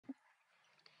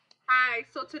Hi,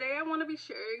 so today I want to be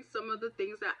sharing some of the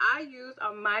things that I use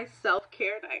on my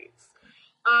self-care nights.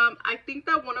 I think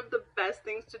that one of the best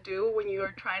things to do when you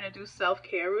are trying to do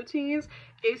self-care routines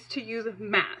is to use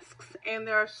masks. And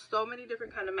there are so many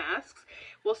different kind of masks.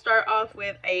 We'll start off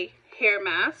with a hair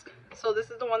mask. So this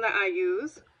is the one that I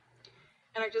use.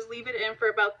 And I just leave it in for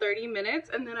about 30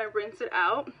 minutes and then I rinse it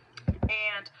out.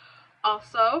 And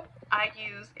also I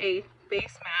use a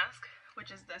face mask, which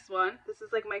is this one. This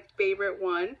is like my favorite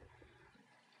one.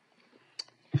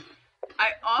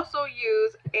 I also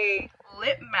use a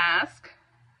lip mask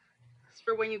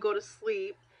for when you go to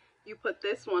sleep. You put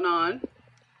this one on.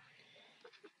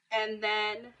 And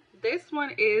then this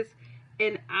one is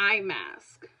an eye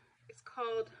mask. It's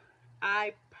called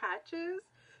eye patches.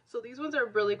 So these ones are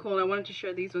really cool and I wanted to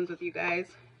share these ones with you guys.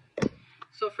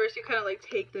 So first you kind of like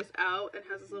take this out and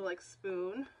it has this little like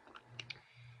spoon.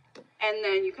 And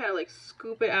then you kind of like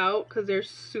scoop it out because they're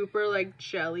super like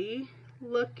jelly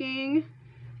looking.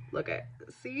 Look at,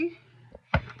 see?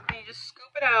 And you just scoop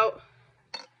it out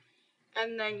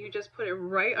and then you just put it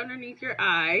right underneath your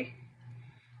eye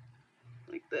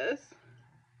like this.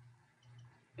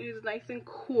 It is nice and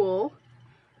cool.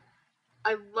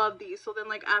 I love these. So then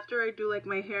like after I do like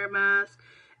my hair mask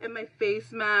and my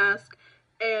face mask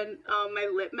and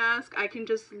my lip mask, I can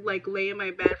just like lay in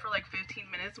my bed for like 15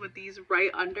 minutes with these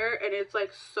right under and it's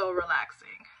like so relaxing.